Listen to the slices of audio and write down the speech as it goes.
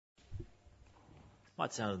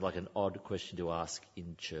Might sound like an odd question to ask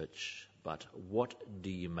in church, but what do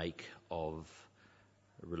you make of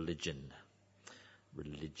religion?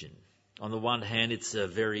 Religion. On the one hand, it's a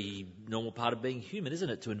very normal part of being human, isn't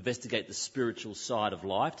it? To investigate the spiritual side of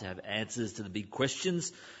life, to have answers to the big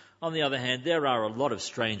questions. On the other hand, there are a lot of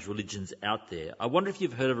strange religions out there. I wonder if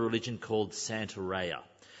you've heard of a religion called Santeria.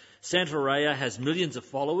 Santeria has millions of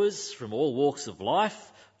followers from all walks of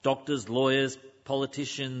life: doctors, lawyers,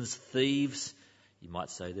 politicians, thieves. You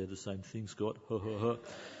might say they're the same thing, Scott.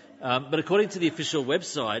 But according to the official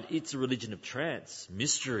website, it's a religion of trance,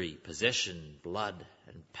 mystery, possession, blood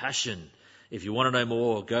and passion. If you want to know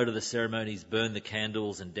more, go to the ceremonies, burn the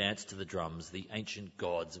candles and dance to the drums. The ancient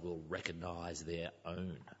gods will recognise their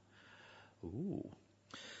own. Ooh.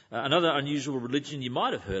 Another unusual religion you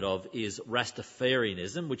might have heard of is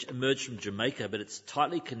Rastafarianism, which emerged from Jamaica, but it's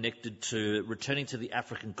tightly connected to returning to the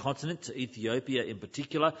African continent, to Ethiopia in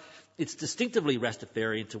particular. It's distinctively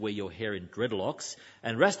Rastafarian to wear your hair in dreadlocks,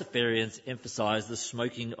 and Rastafarians emphasise the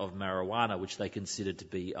smoking of marijuana, which they consider to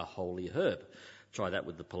be a holy herb. Try that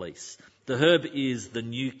with the police. The herb is the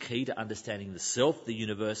new key to understanding the self, the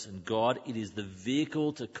universe and God. It is the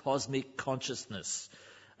vehicle to cosmic consciousness,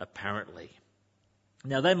 apparently.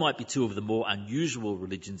 Now, they might be two of the more unusual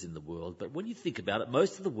religions in the world, but when you think about it,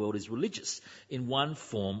 most of the world is religious in one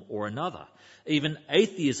form or another. Even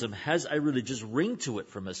atheism has a religious ring to it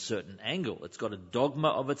from a certain angle. It's got a dogma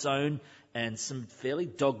of its own and some fairly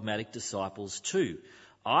dogmatic disciples too.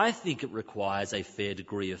 I think it requires a fair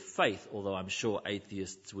degree of faith, although I'm sure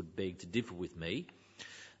atheists would beg to differ with me.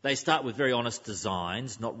 They start with very honest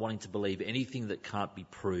designs, not wanting to believe anything that can't be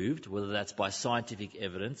proved, whether that's by scientific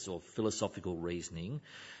evidence or philosophical reasoning.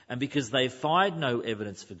 And because they find no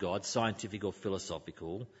evidence for God, scientific or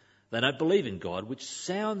philosophical, they don't believe in God, which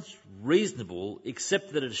sounds reasonable,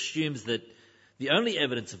 except that it assumes that the only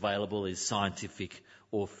evidence available is scientific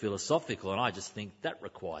or philosophical. And I just think that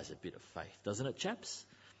requires a bit of faith, doesn't it, chaps?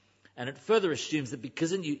 And it further assumes that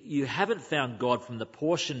because you haven't found God from the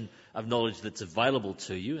portion of knowledge that's available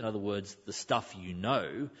to you, in other words, the stuff you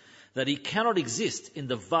know, that he cannot exist in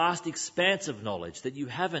the vast expanse of knowledge that you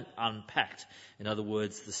haven't unpacked, in other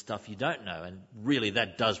words, the stuff you don't know. And really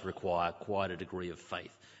that does require quite a degree of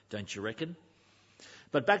faith, don't you reckon?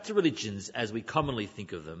 But back to religions as we commonly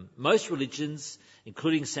think of them. Most religions,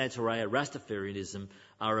 including Santeria, Rastafarianism,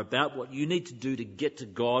 are about what you need to do to get to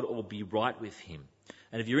God or be right with him.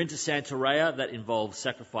 And if you're into Santeria, that involves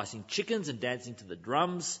sacrificing chickens and dancing to the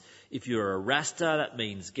drums. If you're a Rasta, that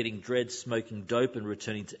means getting dread, smoking dope and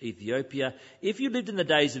returning to Ethiopia. If you lived in the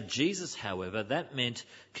days of Jesus, however, that meant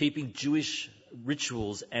keeping Jewish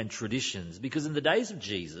rituals and traditions. Because in the days of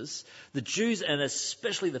Jesus, the Jews and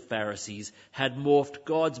especially the Pharisees had morphed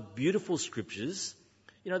God's beautiful scriptures,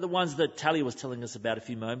 you know, the ones that Tally was telling us about a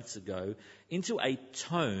few moments ago, into a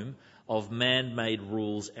tome of man-made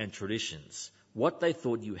rules and traditions. What they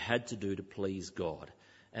thought you had to do to please God.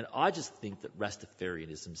 And I just think that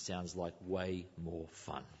Rastafarianism sounds like way more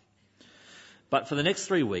fun. But for the next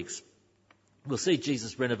 3 weeks, we'll see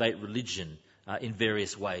Jesus renovate religion in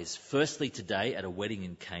various ways. Firstly today at a wedding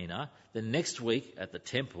in Cana, then next week at the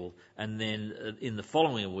temple, and then in the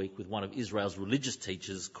following week with one of Israel's religious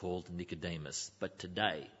teachers called Nicodemus. But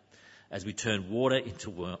today, as we turn water into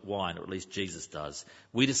wine, or at least Jesus does,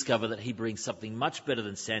 we discover that he brings something much better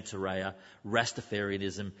than Santeria,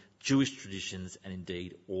 Rastafarianism, Jewish traditions, and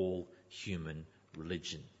indeed all human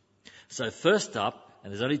religion. So first up,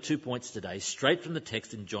 and there's only 2 points today, straight from the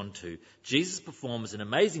text in John 2, Jesus performs an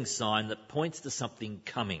amazing sign that points to something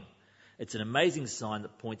coming. It's an amazing sign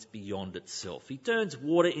that points beyond itself. He turns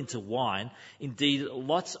water into wine, indeed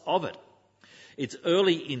lots of it. It's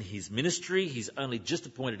early in his ministry. He's only just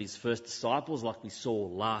appointed his first disciples, like we saw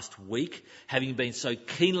last week, having been so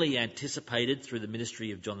keenly anticipated through the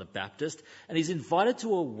ministry of John the Baptist. And he's invited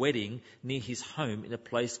to a wedding near his home in a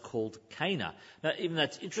place called Cana. Now, even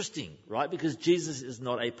that's interesting, right? Because Jesus is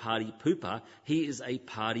not a party pooper. He is a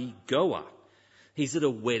party goer. He's at a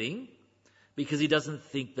wedding because he doesn't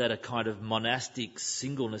think that a kind of monastic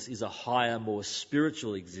singleness is a higher, more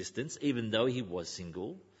spiritual existence, even though he was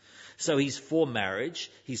single. So he's for marriage,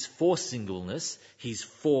 he's for singleness, he's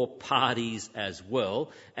for parties as well,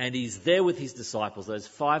 and he's there with his disciples, those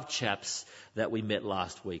 5 chaps that we met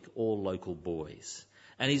last week, all local boys.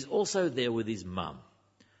 And he's also there with his mum,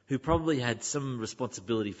 who probably had some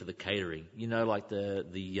responsibility for the catering, you know, like the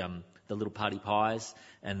little party pies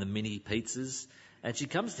and the mini pizzas. And she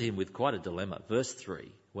comes to him with quite a dilemma. Verse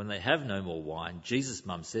 3, when they have no more wine, Jesus'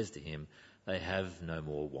 mum says to him, they have no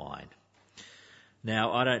more wine.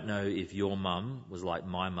 Now, I don't know if your mum was like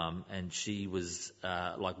my mum and she was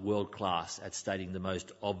like world class at stating the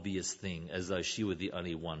most obvious thing as though she were the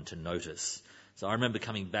only one to notice. So I remember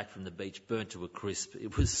coming back from the beach burnt to a crisp.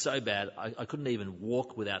 It was so bad I couldn't even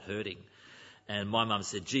walk without hurting. And my mum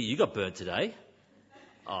said, "Gee, you got burnt today."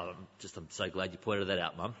 Oh, I'm so glad you pointed that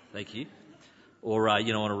out, Mum. Thank you. Or,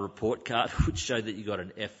 on a report card which showed that you got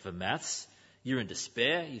an F for maths. You're in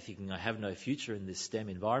despair. You're thinking, I have no future in this STEM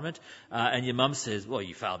environment. And your mum says, well,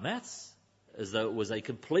 you failed maths. As though it was a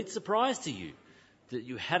complete surprise to you that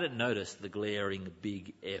you hadn't noticed the glaring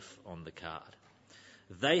big F on the card.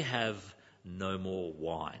 They have no more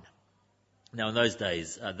wine. Now, in those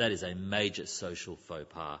days, that is a major social faux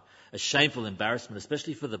pas, a shameful embarrassment,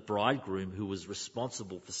 especially for the bridegroom who was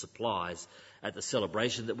responsible for supplies at the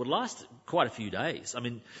celebration that would last quite a few days. I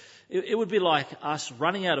mean, it would be like us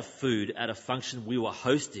running out of food at a function we were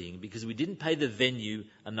hosting because we didn't pay the venue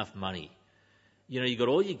enough money. You got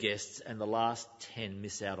all your guests and the last 10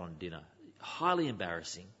 miss out on dinner. Highly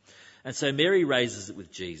embarrassing. And so Mary raises it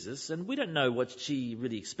with Jesus, and we don't know what she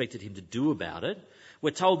really expected him to do about it. We're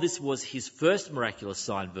told this was his first miraculous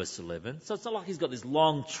sign, verse 11. So it's not like he's got this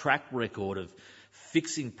long track record of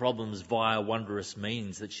fixing problems via wondrous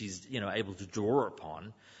means that she's, able to draw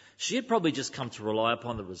upon. She had probably just come to rely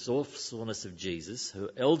upon the resourcefulness of Jesus, her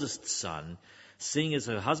eldest son, seeing as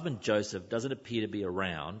her husband Joseph doesn't appear to be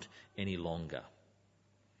around any longer.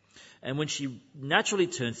 And when she naturally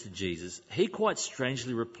turns to Jesus, he quite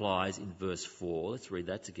strangely replies in verse 4. Let's read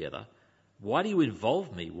that together. "Why do you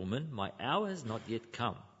involve me, woman? My hour has not yet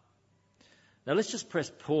come." Now let's just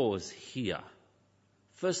press pause here.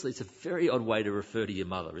 Firstly, it's a very odd way to refer to your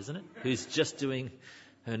mother, isn't it? Who's just doing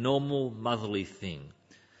her normal motherly thing.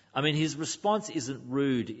 I mean, his response isn't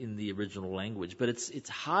rude in the original language, but it's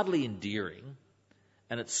hardly endearing,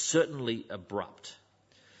 and it's certainly abrupt.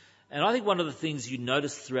 And I think one of the things you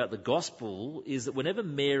notice throughout the gospel is that whenever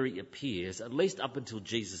Mary appears, at least up until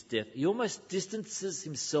Jesus' death, he almost distances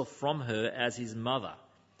himself from her as his mother.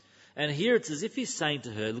 And here it's as if he's saying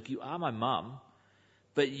to her, look, you are my mum,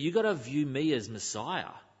 but you got to view me as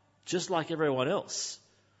Messiah, just like everyone else,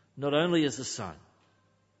 not only as a son.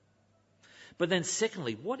 But then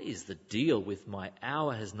secondly, what is the deal with my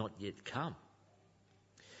hour has not yet come?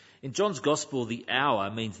 In John's gospel, the hour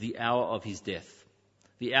means the hour of his death.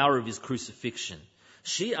 The hour of his crucifixion.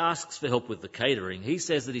 She asks for help with the catering. He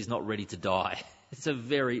says that he's not ready to die. It's a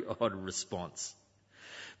very odd response.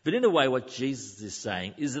 But in a way, what Jesus is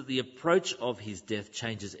saying is that the approach of his death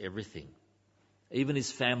changes everything. Even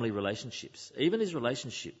his family relationships. Even his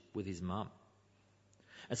relationship with his mum.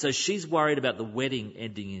 And so she's worried about the wedding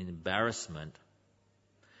ending in embarrassment.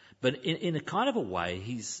 But in a kind of a way,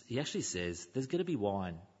 he actually says, there's going to be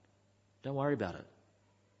wine. Don't worry about it.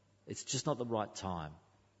 It's just not the right time.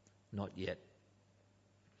 Not yet.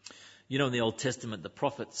 In the Old Testament, the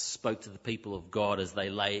prophets spoke to the people of God as they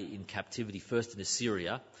lay in captivity, first in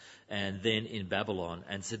Assyria and then in Babylon,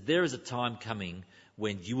 and said, there is a time coming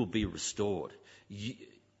when you will be restored.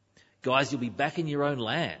 Guys, you'll be back in your own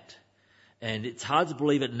land. And it's hard to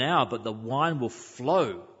believe it now, but the wine will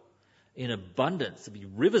flow in abundance. There'll be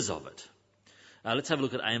rivers of it. Let's have a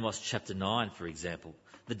look at Amos chapter 9, for example.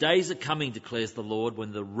 The days are coming, declares the Lord,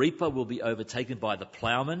 when the reaper will be overtaken by the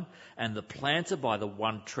plowman and the planter by the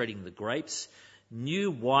one treading the grapes.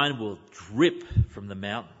 New wine will drip from the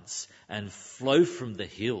mountains and flow from the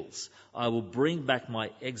hills. I will bring back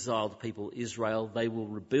my exiled people Israel. They will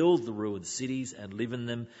rebuild the ruined cities and live in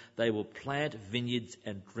them. They will plant vineyards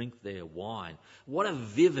and drink their wine. What a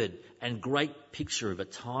vivid and great picture of a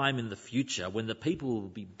time in the future when the people will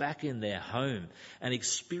be back in their home and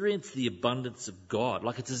experience the abundance of God.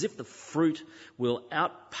 Like it's as if the fruit will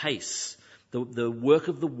outpace the work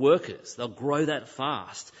of the workers. They'll grow that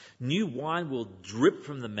fast. New wine will drip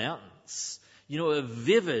from the mountains. A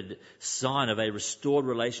vivid sign of a restored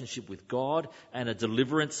relationship with God and a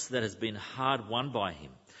deliverance that has been hard won by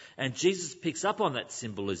him. And Jesus picks up on that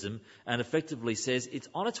symbolism and effectively says it's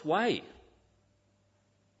on its way.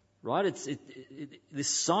 Right? This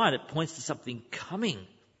sign, it points to something coming.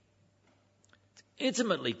 It's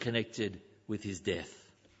intimately connected with his death.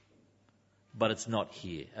 But it's not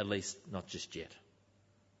here, at least not just yet.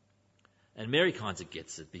 And Mary kind of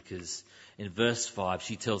gets it because in verse 5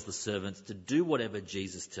 she tells the servants to do whatever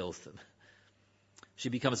Jesus tells them. She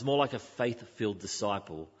becomes more like a faith-filled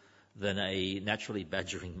disciple than a naturally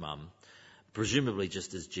badgering mum, presumably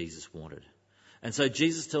just as Jesus wanted. And so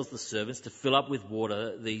Jesus tells the servants to fill up with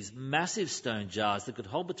water these massive stone jars that could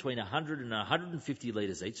hold between 100 and 150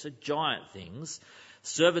 litres each, so giant things.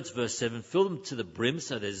 Servants, verse 7, fill them to the brim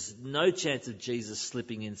so there's no chance of Jesus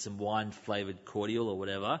slipping in some wine-flavoured cordial or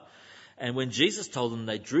whatever. And when Jesus told them,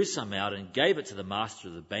 they drew some out and gave it to the master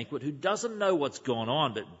of the banquet, who doesn't know what's gone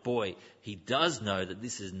on, but boy, he does know that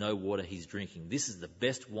this is no water he's drinking. This is the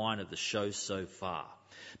best wine of the show so far.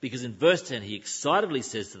 Because in verse 10, he excitedly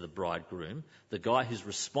says to the bridegroom, the guy who's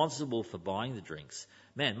responsible for buying the drinks,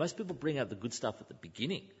 man, most people bring out the good stuff at the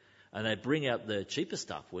beginning, and they bring out the cheaper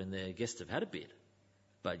stuff when their guests have had a bit.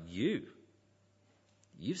 But you've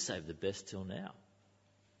saved the best till now.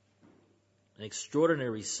 An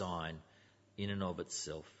extraordinary sign in and of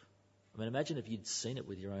itself. I mean, imagine if you'd seen it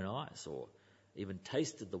with your own eyes or even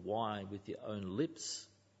tasted the wine with your own lips.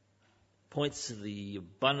 Points to the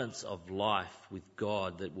abundance of life with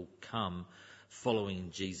God that will come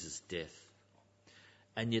following Jesus' death.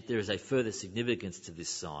 And yet there is a further significance to this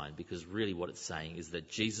sign, because really what it's saying is that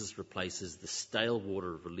Jesus replaces the stale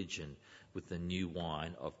water of religion with the new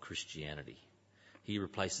wine of Christianity. He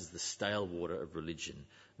replaces the stale water of religion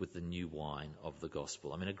with the new wine of the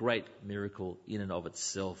gospel. I mean, a great miracle in and of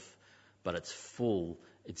itself, but it's full,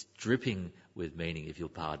 it's dripping with meaning, if you'll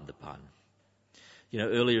pardon the pun. You know,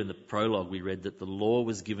 earlier in the prologue we read that the law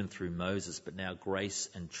was given through Moses, but now grace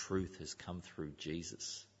and truth has come through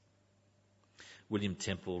Jesus. William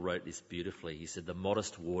Temple wrote this beautifully. He said, the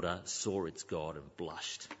modest water saw its God and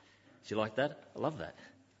blushed. Do you like that? I love that.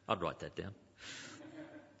 I'd write that down.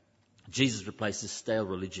 Jesus replaces stale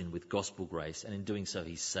religion with gospel grace, and in doing so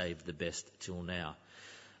he saved the best till now.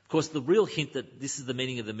 Of course, the real hint that this is the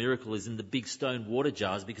meaning of the miracle is in the big stone water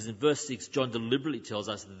jars, because in verse 6, John deliberately tells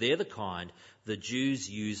us they're the kind the Jews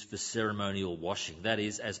use for ceremonial washing. That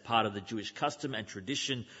is, as part of the Jewish custom and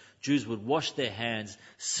tradition, Jews would wash their hands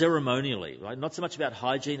ceremonially, right? Not so much about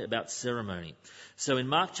hygiene, about ceremony. So in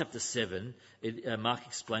Mark chapter 7, Mark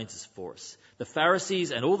explains this for us. The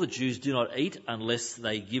Pharisees and all the Jews do not eat unless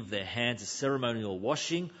they give their hands a ceremonial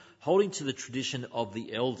washing, holding to the tradition of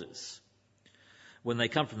the elders. When they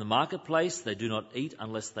come from the marketplace, they do not eat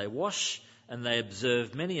unless they wash, and they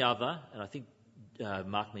observe many other, and I think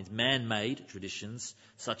Mark means man-made traditions,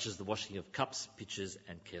 such as the washing of cups, pitchers,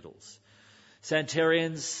 and kettles.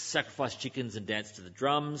 Sanitarians sacrifice chickens and dance to the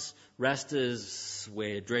drums. Rastas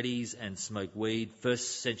wear dreadies and smoke weed.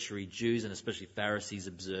 First century Jews and especially Pharisees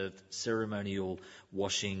observed ceremonial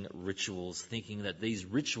washing rituals, thinking that these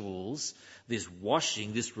rituals, this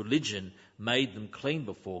washing, this religion, made them clean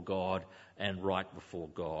before God and right before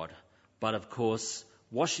God. But of course,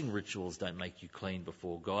 washing rituals don't make you clean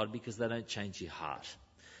before God, because they don't change your heart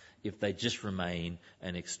if they just remain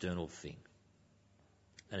an external thing.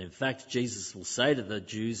 And in fact, Jesus will say to the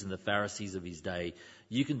Jews and the Pharisees of his day,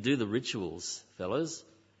 you can do the rituals, fellas,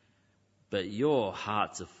 but your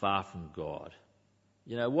hearts are far from God.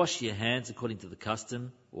 You know, wash your hands according to the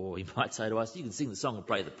custom, or he might say to us, you can sing the song and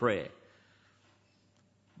pray the prayer.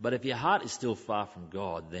 But if your heart is still far from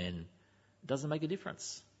God, then it doesn't make a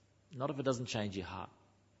difference. Not if it doesn't change your heart.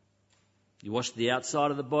 You wash the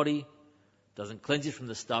outside of the body, it doesn't cleanse you from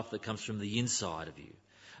the stuff that comes from the inside of you.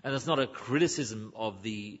 And it's not a criticism of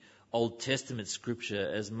the Old Testament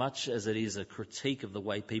scripture as much as it is a critique of the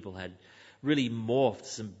way people had really morphed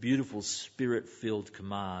some beautiful spirit-filled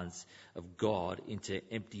commands of God into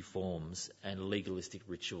empty forms and legalistic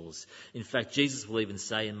rituals. In fact, Jesus will even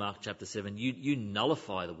say in Mark chapter 7, you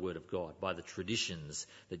nullify the word of God by the traditions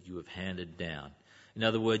that you have handed down. In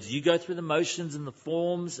other words, you go through the motions and the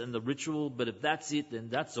forms and the ritual, but if that's it, then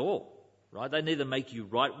that's all, right? They neither make you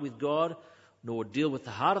right with God nor deal with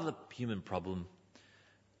the heart of the human problem,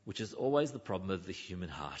 which is always the problem of the human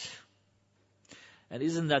heart. And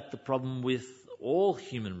isn't that the problem with all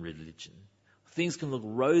human religion? Things can look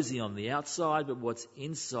rosy on the outside, but what's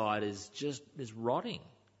inside is rotting.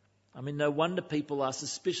 I mean, no wonder people are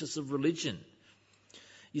suspicious of religion.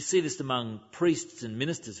 You see this among priests and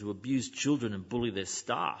ministers who abuse children and bully their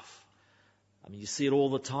staff. I mean, you see it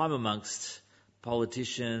all the time amongst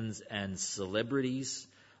politicians and celebrities.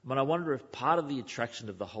 I mean, I wonder if part of the attraction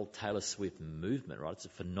of the whole Taylor Swift movement, right, it's a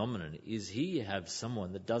phenomenon, is here you have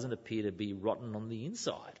someone that doesn't appear to be rotten on the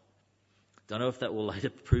inside. Don't know if that will later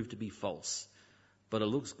prove to be false, but it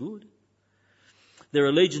looks good. There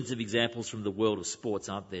are legions of examples from the world of sports,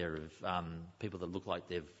 aren't there, of people that look like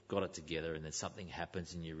they've got it together and then something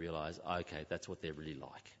happens and you realise, okay, that's what they're really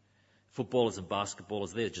like. Footballers and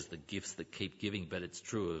basketballers, they're just the gifts that keep giving, but it's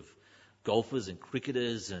true of golfers and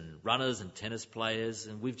cricketers and runners and tennis players,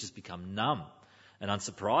 and we've just become numb and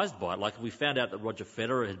unsurprised by it. Like if we found out that Roger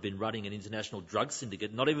Federer had been running an international drug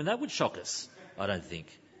syndicate, not even that would shock us, I don't think.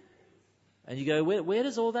 And you go, where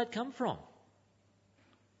does all that come from?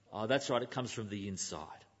 Oh, that's right, it comes from the inside.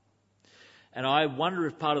 And I wonder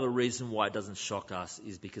if part of the reason why it doesn't shock us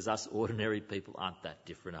is because us ordinary people aren't that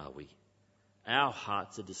different, are we? Our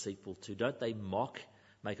hearts are deceitful too. Don't they mock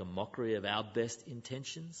make a mockery of our best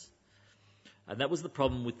intentions. And that was the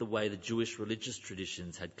problem with the way the Jewish religious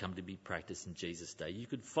traditions had come to be practiced in Jesus' day. You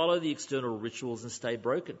could follow the external rituals and stay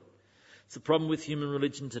broken. It's the problem with human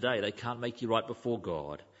religion today. They can't make you right before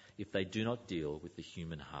God if they do not deal with the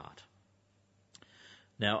human heart.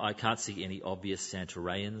 Now, I can't see any obvious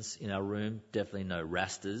Santarayans in our room, definitely no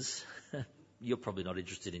Rastas. You're probably not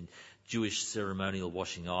interested in Jewish ceremonial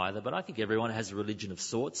washing either, but I think everyone has a religion of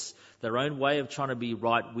sorts, their own way of trying to be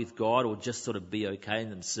right with God or just sort of be okay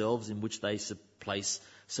in themselves, in which they place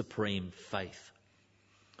supreme faith.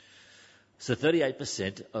 So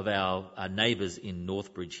 38% of our neighbours in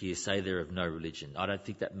Northbridge here say they're of no religion. I don't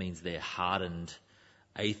think that means they're hardened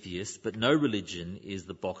atheists, but no religion is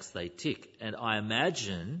the box they tick. And I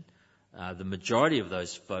imagine the majority of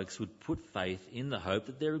those folks would put faith in the hope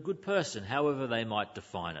that they're a good person, however they might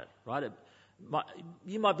define it, right?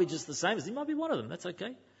 You might be just the same as you might be one of them. That's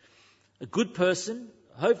okay. A good person,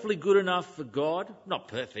 hopefully good enough for God. Not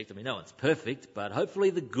perfect. I mean, no one's perfect, but hopefully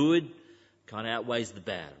the good kind of outweighs the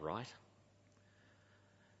bad, right?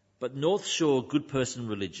 But North Shore good person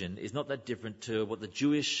religion is not that different to what the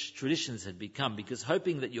Jewish traditions had become, because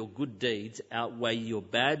hoping that your good deeds outweigh your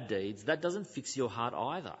bad deeds, that doesn't fix your heart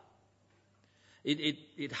either.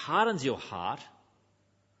 It hardens your heart,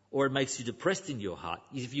 or it makes you depressed in your heart.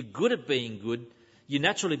 If you're good at being good, you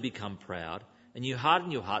naturally become proud, and you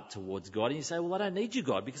harden your heart towards God, and you say, well, I don't need you,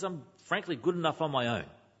 God, because I'm frankly good enough on my own.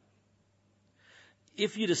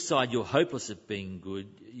 If you decide you're hopeless at being good,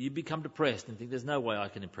 you become depressed and think there's no way I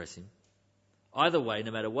can impress him. Either way,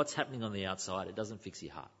 no matter what's happening on the outside, it doesn't fix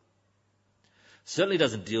your heart. Certainly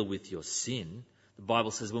doesn't deal with your sin. The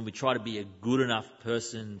Bible says when we try to be a good enough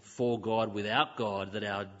person for God without God, that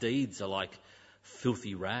our deeds are like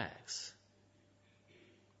filthy rags.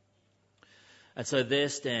 And so there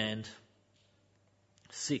stand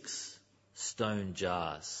 6 stone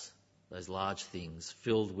jars, those large things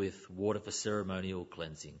filled with water for ceremonial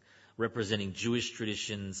cleansing, representing Jewish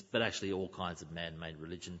traditions, but actually all kinds of man-made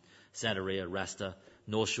religion. Santeria, Rasta,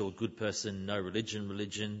 North Shore, good person, no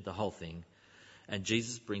religion, the whole thing. And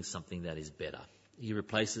Jesus brings something that is better. He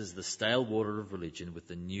replaces the stale water of religion with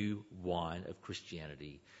the new wine of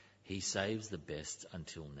Christianity. He saves the best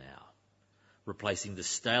until now, replacing the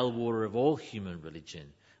stale water of all human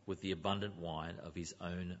religion with the abundant wine of his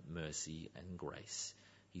own mercy and grace.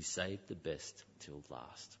 He saved the best till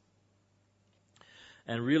last.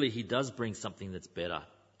 And really, he does bring something that's better.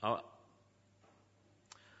 I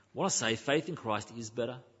want to say faith in Christ is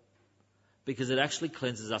better because it actually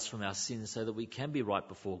cleanses us from our sins so that we can be right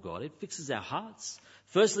before God. It fixes our hearts.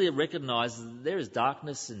 Firstly, it recognises that there is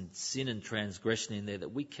darkness and sin and transgression in there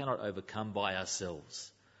that we cannot overcome by ourselves,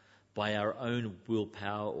 by our own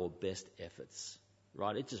willpower or best efforts.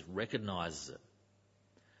 Right? It just recognises it.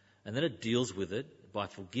 And then it deals with it by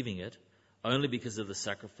forgiving it only because of the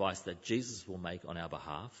sacrifice that Jesus will make on our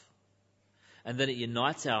behalf. And then it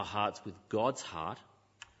unites our hearts with God's heart.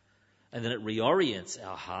 And then it reorients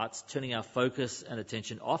our hearts, turning our focus and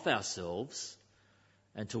attention off ourselves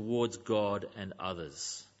and towards God and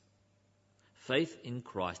others. Faith in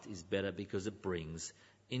Christ is better because it brings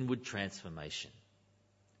inward transformation.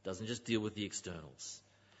 It doesn't just deal with the externals.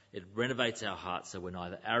 It renovates our hearts so we're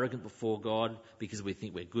neither arrogant before God because we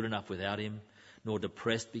think we're good enough without him, nor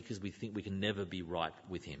depressed because we think we can never be right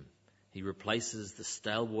with him. He replaces the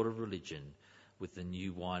stale water of religion with the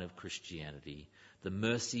new wine of Christianity. The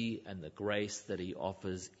mercy and the grace that he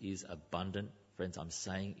offers is abundant. Friends, I'm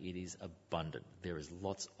saying it is abundant. There is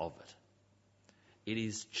lots of it. It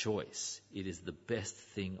is choice. It is the best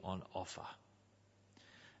thing on offer.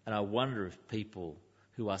 And I wonder if people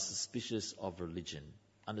who are suspicious of religion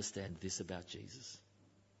understand this about Jesus.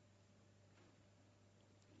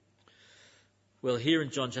 Well, here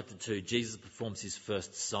in John chapter 2, Jesus performs his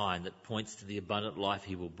first sign that points to the abundant life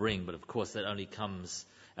he will bring, but of course that only comes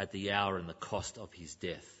at the hour and the cost of his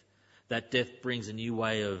death. That death brings a new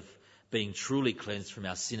way of being truly cleansed from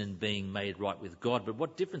our sin and being made right with God. But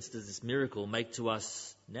what difference does this miracle make to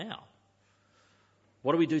us now?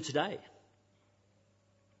 What do we do today?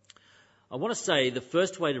 I want to say the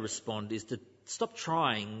first way to respond is to stop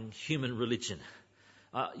trying human religion.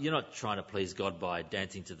 You're not trying to please God by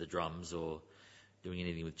dancing to the drums or doing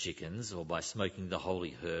anything with chickens or by smoking the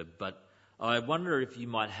holy herb, but I wonder if you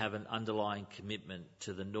might have an underlying commitment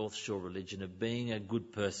to the North Shore religion of being a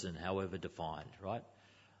good person, however defined, right?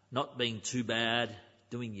 Not being too bad,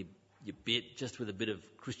 doing your bit, just with a bit of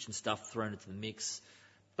Christian stuff thrown into the mix.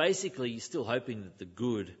 Basically, you're still hoping that the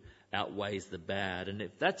good outweighs the bad. And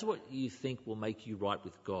if that's what you think will make you right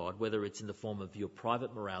with God, whether it's in the form of your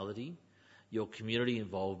private morality, your community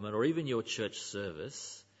involvement, or even your church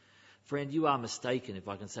service, Friend, you are mistaken, if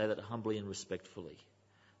I can say that humbly and respectfully.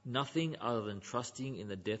 Nothing other than trusting in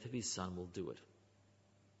the death of his Son will do it.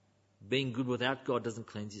 Being good without God doesn't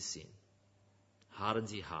cleanse your sin,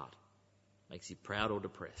 hardens your heart, makes you proud or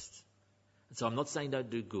depressed. And so I'm not saying don't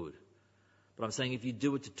do good, but I'm saying if you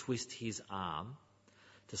do it to twist his arm,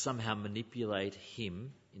 to somehow manipulate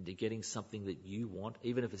him into getting something that you want,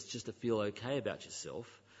 even if it's just to feel okay about yourself,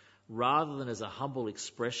 rather than as a humble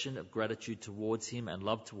expression of gratitude towards him and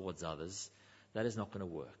love towards others, that is not going to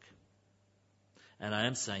work. And I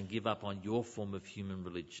am saying give up on your form of human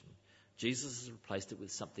religion. Jesus has replaced it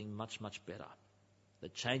with something much, much better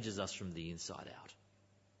that changes us from the inside out.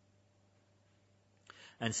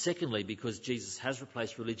 And secondly, because Jesus has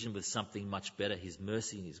replaced religion with something much better, his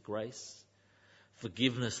mercy and his grace,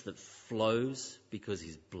 forgiveness that flows because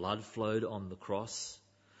his blood flowed on the cross,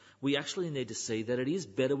 we actually need to see that it is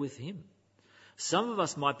better with him. Some of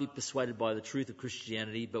us might be persuaded by the truth of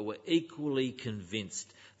Christianity, but we're equally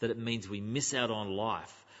convinced that it means we miss out on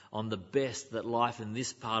life, on the best that life in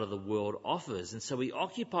this part of the world offers. And so we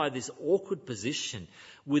occupy this awkward position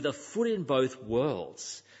with a foot in both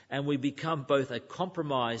worlds, and we become both a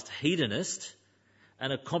compromised hedonist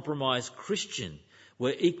and a compromised Christian.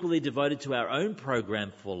 We're equally devoted to our own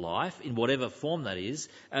program for life, in whatever form that is,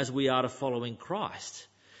 as we are to following Christ.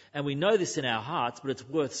 And we know this in our hearts, but it's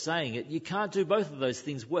worth saying it. You can't do both of those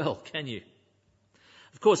things well, can you?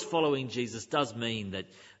 Of course, following Jesus does mean that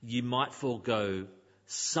you might forego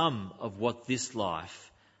some of what this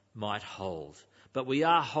life might hold. But we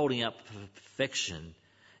are holding up perfection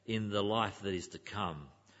in the life that is to come.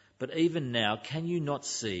 But even now, can you not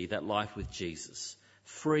see that life with Jesus?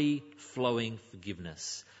 Free flowing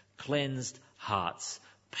forgiveness, cleansed hearts,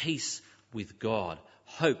 peace with God,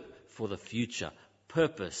 hope for the future,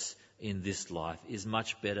 purpose in this life is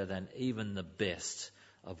much better than even the best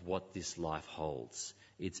of what this life holds.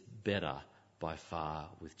 It's better by far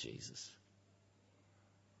with Jesus.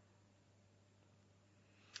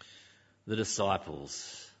 The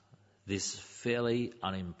disciples, this fairly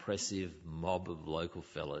unimpressive mob of local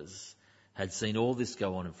fellas, had seen all this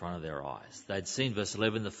go on in front of their eyes. They'd seen, verse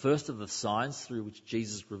 11, the first of the signs through which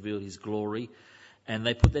Jesus revealed his glory, and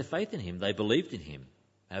they put their faith in him. They believed in him.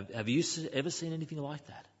 Have you ever seen anything like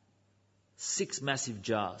that? 6 massive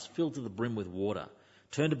jars filled to the brim with water,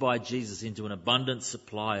 turned by Jesus into an abundant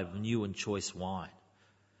supply of new and choice wine.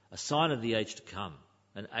 A sign of the age to come,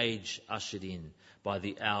 an age ushered in by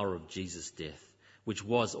the hour of Jesus' death, which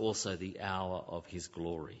was also the hour of his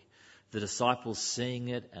glory. The disciples seeing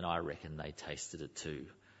it, and I reckon they tasted it too,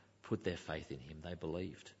 put their faith in him. They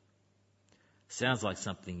believed. Sounds like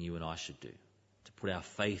something you and I should do, to put our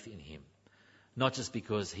faith in him. Not just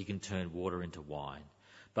because he can turn water into wine,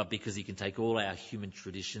 but because he can take all our human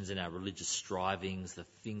traditions and our religious strivings, the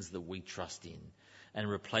things that we trust in, and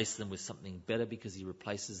replace them with something better, because he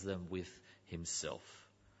replaces them with himself,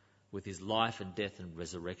 with his life and death and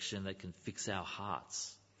resurrection that can fix our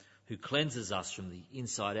hearts, who cleanses us from the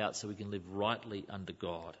inside out so we can live rightly under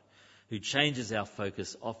God, who changes our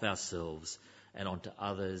focus off ourselves and onto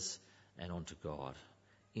others and onto God.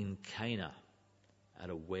 In Cana, at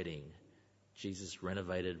a wedding, Jesus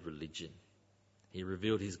renovated religion. He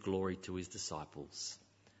revealed his glory to his disciples,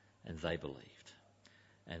 and they believed.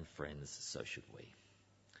 And friends, so should we.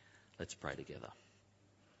 Let's pray together.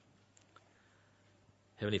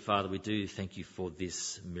 Heavenly Father, we do thank you for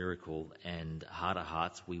this miracle, and heart of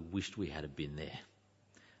hearts, we wished we had been there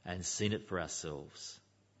and seen it for ourselves.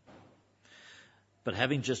 But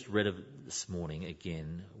having just read it this morning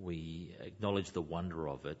again, we acknowledge the wonder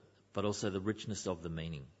of it, but also the richness of the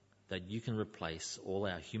meaning, that you can replace all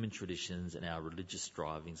our human traditions and our religious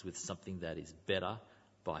strivings with something that is better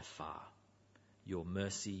by far. Your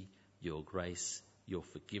mercy, your grace, your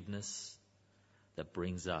forgiveness that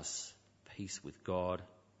brings us peace with God,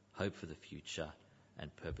 hope for the future,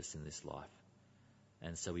 and purpose in this life.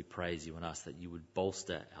 And so we praise you and ask that you would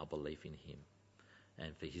bolster our belief in him.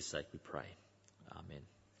 And for his sake we pray. Amen.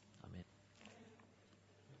 Amen.